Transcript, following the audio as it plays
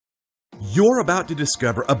You're about to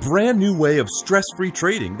discover a brand new way of stress-free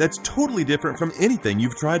trading that's totally different from anything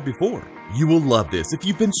you've tried before. You will love this if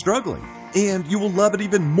you've been struggling, and you will love it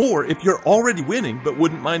even more if you're already winning but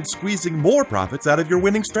wouldn't mind squeezing more profits out of your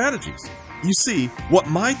winning strategies. You see, what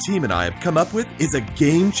my team and I have come up with is a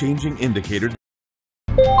game-changing indicator.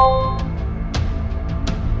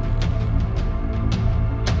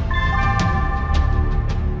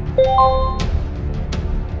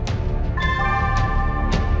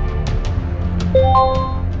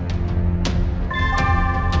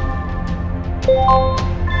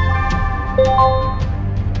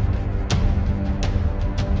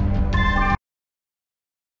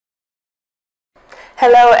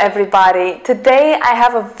 Hello everybody! Today I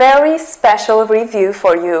have a very special review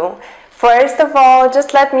for you. First of all,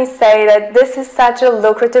 just let me say that this is such a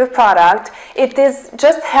lucrative product. It has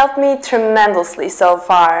just helped me tremendously so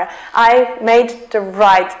far. I made the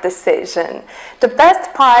right decision. The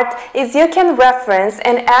best part is you can reference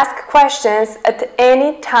and ask questions at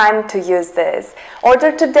any time to use this.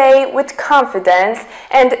 Order today with confidence,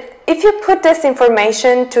 and if you put this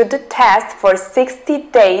information to the test for 60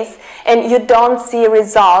 days and you don't see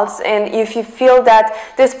results, and if you feel that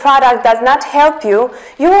this product does not help you,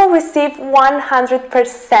 you will receive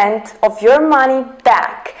 100% of your money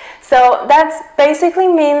back. So that basically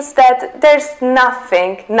means that there's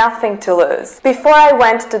nothing to lose. Before I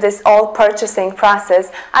went to this all purchasing process,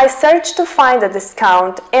 I searched to find a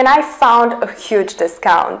discount, and I found a huge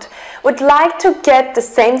discount. Would like to get the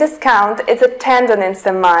same discount? It's a tendon in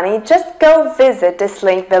some money. Just go visit this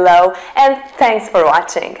link below, and thanks for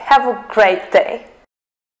watching. Have a great day.